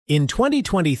In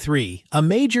 2023, a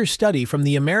major study from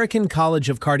the American College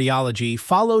of Cardiology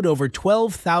followed over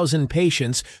 12,000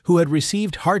 patients who had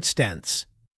received heart stents.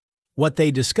 What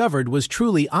they discovered was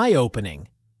truly eye-opening.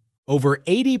 Over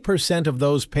 80% of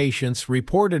those patients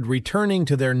reported returning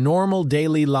to their normal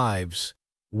daily lives,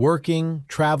 working,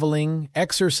 traveling,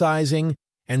 exercising,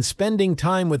 and spending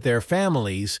time with their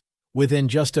families within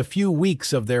just a few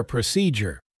weeks of their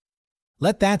procedure.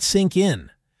 Let that sink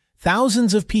in.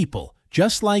 Thousands of people,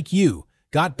 just like you,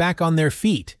 got back on their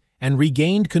feet and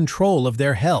regained control of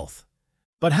their health.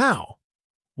 But how?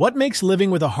 What makes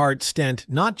living with a heart stent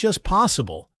not just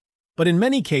possible, but in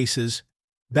many cases,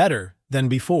 better than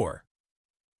before?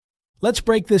 Let's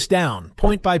break this down,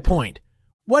 point by point.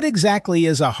 What exactly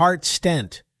is a heart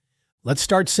stent? Let's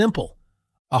start simple.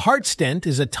 A heart stent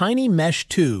is a tiny mesh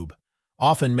tube,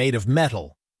 often made of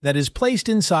metal, that is placed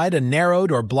inside a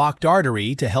narrowed or blocked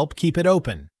artery to help keep it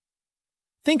open.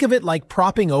 Think of it like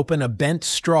propping open a bent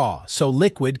straw so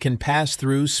liquid can pass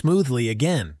through smoothly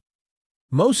again.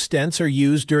 Most stents are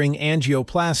used during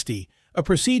angioplasty, a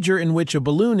procedure in which a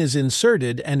balloon is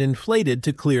inserted and inflated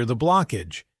to clear the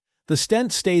blockage. The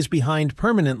stent stays behind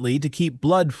permanently to keep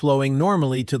blood flowing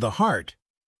normally to the heart.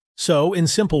 So, in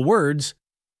simple words,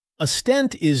 a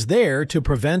stent is there to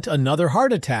prevent another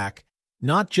heart attack,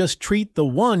 not just treat the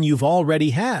one you've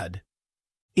already had.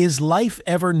 Is life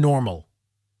ever normal?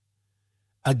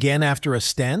 Again after a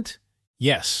stent?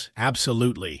 Yes,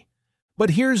 absolutely.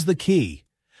 But here's the key.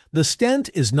 The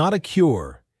stent is not a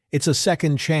cure, it's a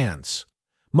second chance.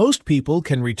 Most people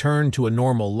can return to a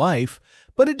normal life,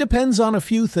 but it depends on a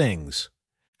few things.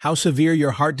 How severe your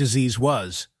heart disease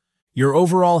was, your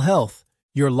overall health,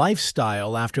 your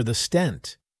lifestyle after the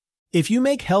stent. If you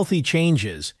make healthy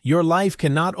changes, your life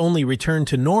can not only return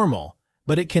to normal,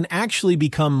 but it can actually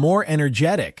become more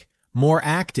energetic, more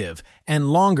active,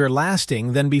 and longer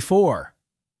lasting than before.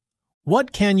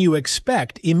 What can you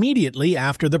expect immediately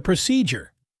after the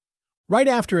procedure? Right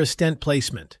after a stent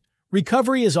placement,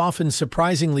 recovery is often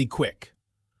surprisingly quick.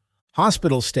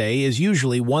 Hospital stay is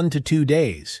usually 1 to 2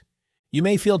 days. You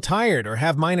may feel tired or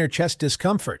have minor chest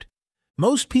discomfort.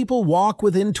 Most people walk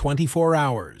within 24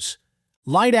 hours.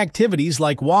 Light activities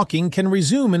like walking can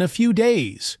resume in a few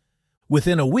days.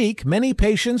 Within a week, many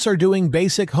patients are doing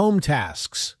basic home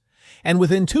tasks. And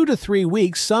within 2 to 3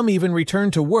 weeks, some even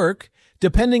return to work,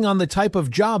 depending on the type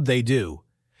of job they do.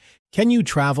 Can you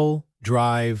travel,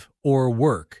 drive, or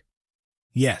work?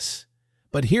 Yes,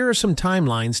 but here are some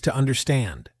timelines to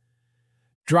understand.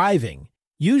 Driving,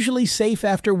 usually safe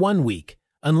after 1 week,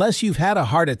 unless you've had a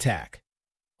heart attack.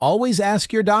 Always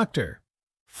ask your doctor.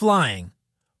 Flying.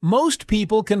 Most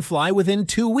people can fly within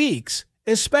 2 weeks,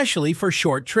 especially for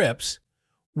short trips.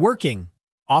 Working.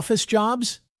 Office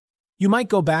jobs? You might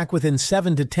go back within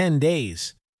 7 to 10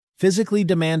 days. Physically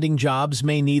demanding jobs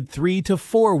may need 3 to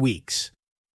 4 weeks.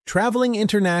 Traveling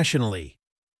internationally.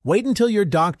 Wait until your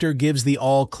doctor gives the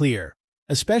all clear,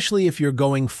 especially if you're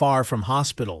going far from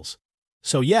hospitals.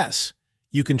 So yes,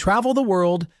 you can travel the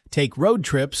world, take road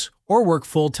trips, or work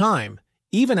full-time,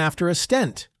 even after a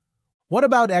stent. What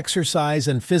about exercise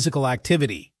and physical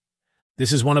activity?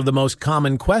 This is one of the most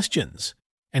common questions.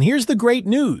 And here's the great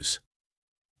news.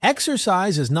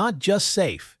 Exercise is not just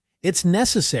safe, it's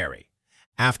necessary.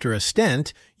 After a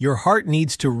stent, your heart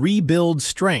needs to rebuild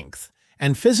strength,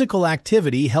 and physical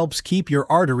activity helps keep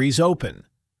your arteries open.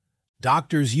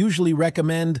 Doctors usually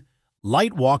recommend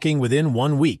light walking within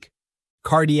 1 week,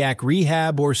 cardiac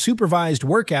rehab or supervised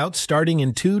workouts starting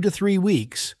in 2 to 3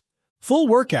 weeks, full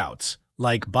workouts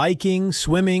like biking,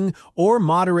 swimming, or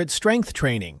moderate strength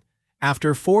training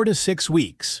after 4 to 6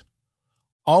 weeks.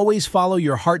 Always follow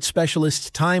your heart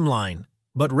specialist's timeline,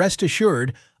 but rest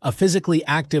assured, a physically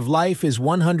active life is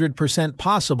 100%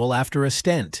 possible after a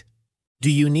stent. Do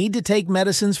you need to take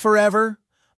medicines forever?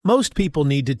 Most people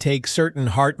need to take certain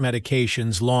heart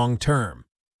medications long-term.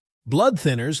 Blood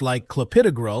thinners like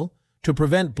clopidogrel to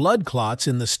prevent blood clots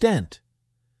in the stent.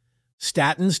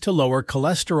 Statins to lower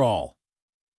cholesterol.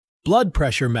 Blood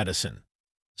pressure medicine.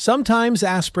 Sometimes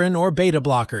aspirin or beta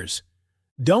blockers.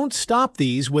 Don't stop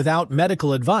these without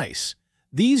medical advice.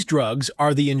 These drugs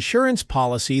are the insurance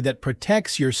policy that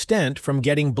protects your stent from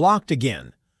getting blocked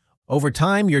again. Over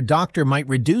time, your doctor might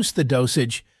reduce the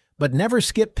dosage, but never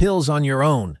skip pills on your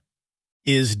own.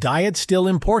 Is diet still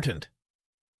important?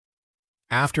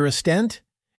 After a stent?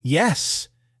 Yes,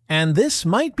 and this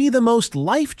might be the most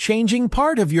life-changing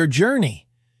part of your journey.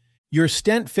 Your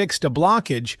stent fixed a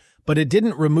blockage, but it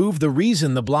didn't remove the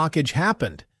reason the blockage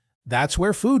happened. That's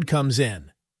where food comes in.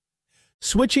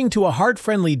 Switching to a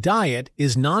heart-friendly diet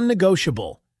is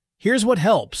non-negotiable. Here's what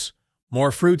helps.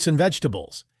 More fruits and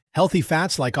vegetables, healthy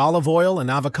fats like olive oil and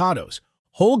avocados,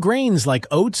 whole grains like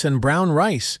oats and brown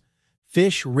rice,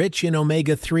 fish rich in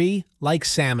omega-3 like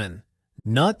salmon,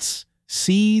 nuts,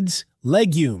 seeds,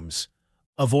 legumes.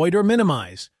 Avoid or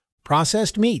minimize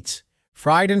processed meats,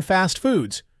 fried and fast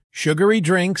foods, sugary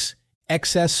drinks,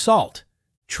 excess salt,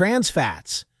 trans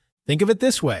fats. Think of it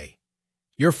this way: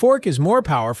 your fork is more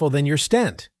powerful than your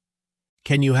stent.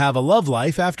 Can you have a love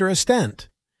life after a stent?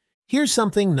 Here's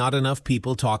something not enough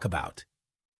people talk about.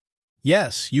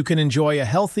 Yes, you can enjoy a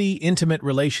healthy, intimate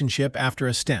relationship after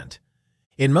a stent.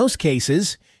 In most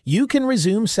cases, you can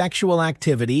resume sexual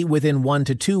activity within 1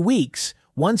 to 2 weeks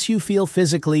once you feel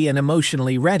physically and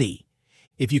emotionally ready.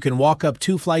 If you can walk up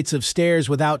 2 flights of stairs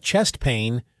without chest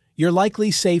pain, you're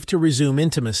likely safe to resume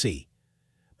intimacy.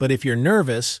 But if you're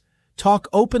nervous, talk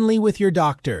openly with your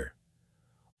doctor.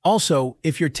 Also,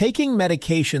 if you're taking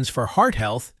medications for heart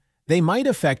health, they might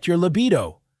affect your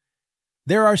libido.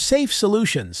 There are safe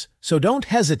solutions, so don't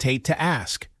hesitate to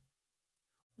ask.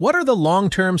 What are the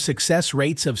long-term success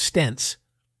rates of stents?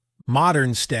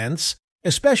 Modern stents,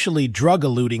 especially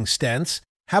drug-eluting stents,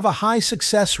 have a high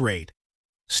success rate.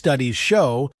 Studies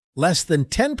show less than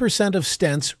 10% of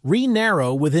stents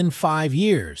re-narrow within 5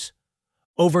 years.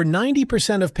 Over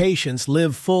 90% of patients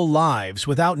live full lives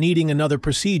without needing another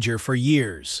procedure for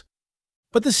years.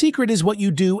 But the secret is what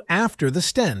you do after the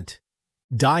stent.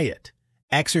 Diet,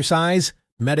 exercise,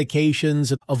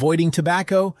 medications, avoiding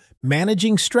tobacco,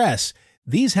 managing stress.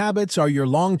 These habits are your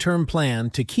long-term plan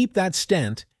to keep that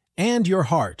stent and your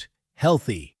heart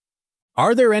healthy.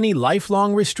 Are there any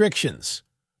lifelong restrictions?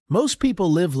 Most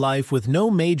people live life with no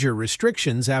major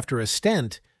restrictions after a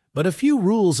stent, but a few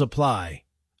rules apply.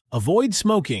 Avoid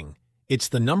smoking. It's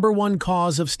the #1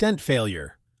 cause of stent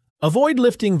failure. Avoid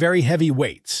lifting very heavy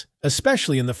weights,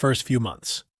 especially in the first few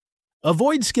months.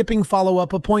 Avoid skipping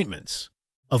follow-up appointments.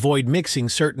 Avoid mixing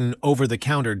certain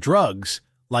over-the-counter drugs,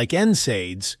 like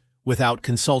NSAIDs, without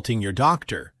consulting your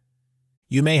doctor.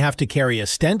 You may have to carry a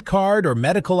stent card or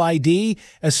medical ID,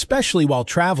 especially while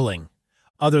traveling.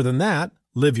 Other than that,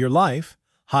 live your life,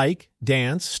 hike,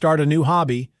 dance, start a new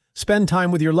hobby, spend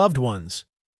time with your loved ones.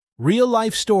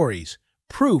 Real-life stories,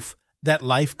 proof that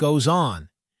life goes on.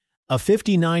 A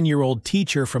 59-year-old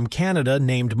teacher from Canada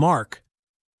named Mark.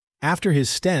 After his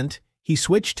stent, he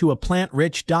switched to a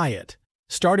plant-rich diet,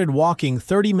 started walking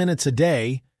 30 minutes a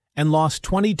day, and lost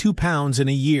 22 pounds in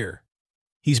a year.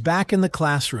 He's back in the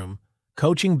classroom,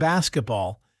 coaching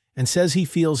basketball, and says he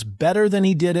feels better than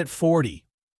he did at 40.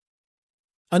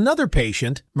 Another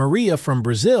patient, Maria from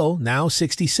Brazil, now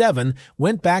 67,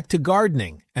 went back to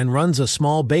gardening and runs a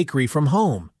small bakery from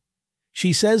home.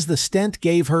 She says the stent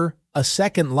gave her a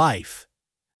second life.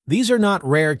 These are not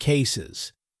rare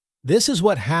cases. This is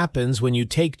what happens when you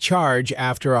take charge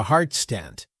after a heart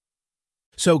stent.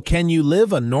 So can you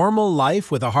live a normal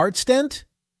life with a heart stent?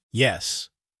 Yes.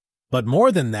 But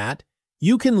more than that,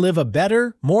 you can live a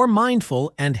better, more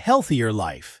mindful, and healthier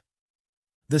life.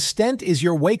 The stent is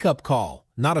your wake-up call,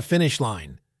 not a finish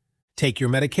line. Take your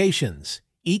medications,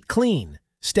 eat clean,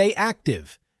 stay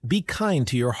active, be kind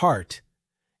to your heart,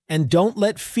 and don't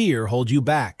let fear hold you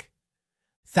back.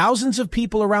 Thousands of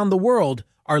people around the world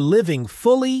are living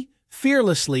fully,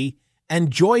 fearlessly,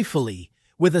 and joyfully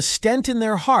with a stent in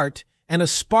their heart and a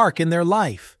spark in their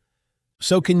life.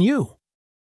 So can you.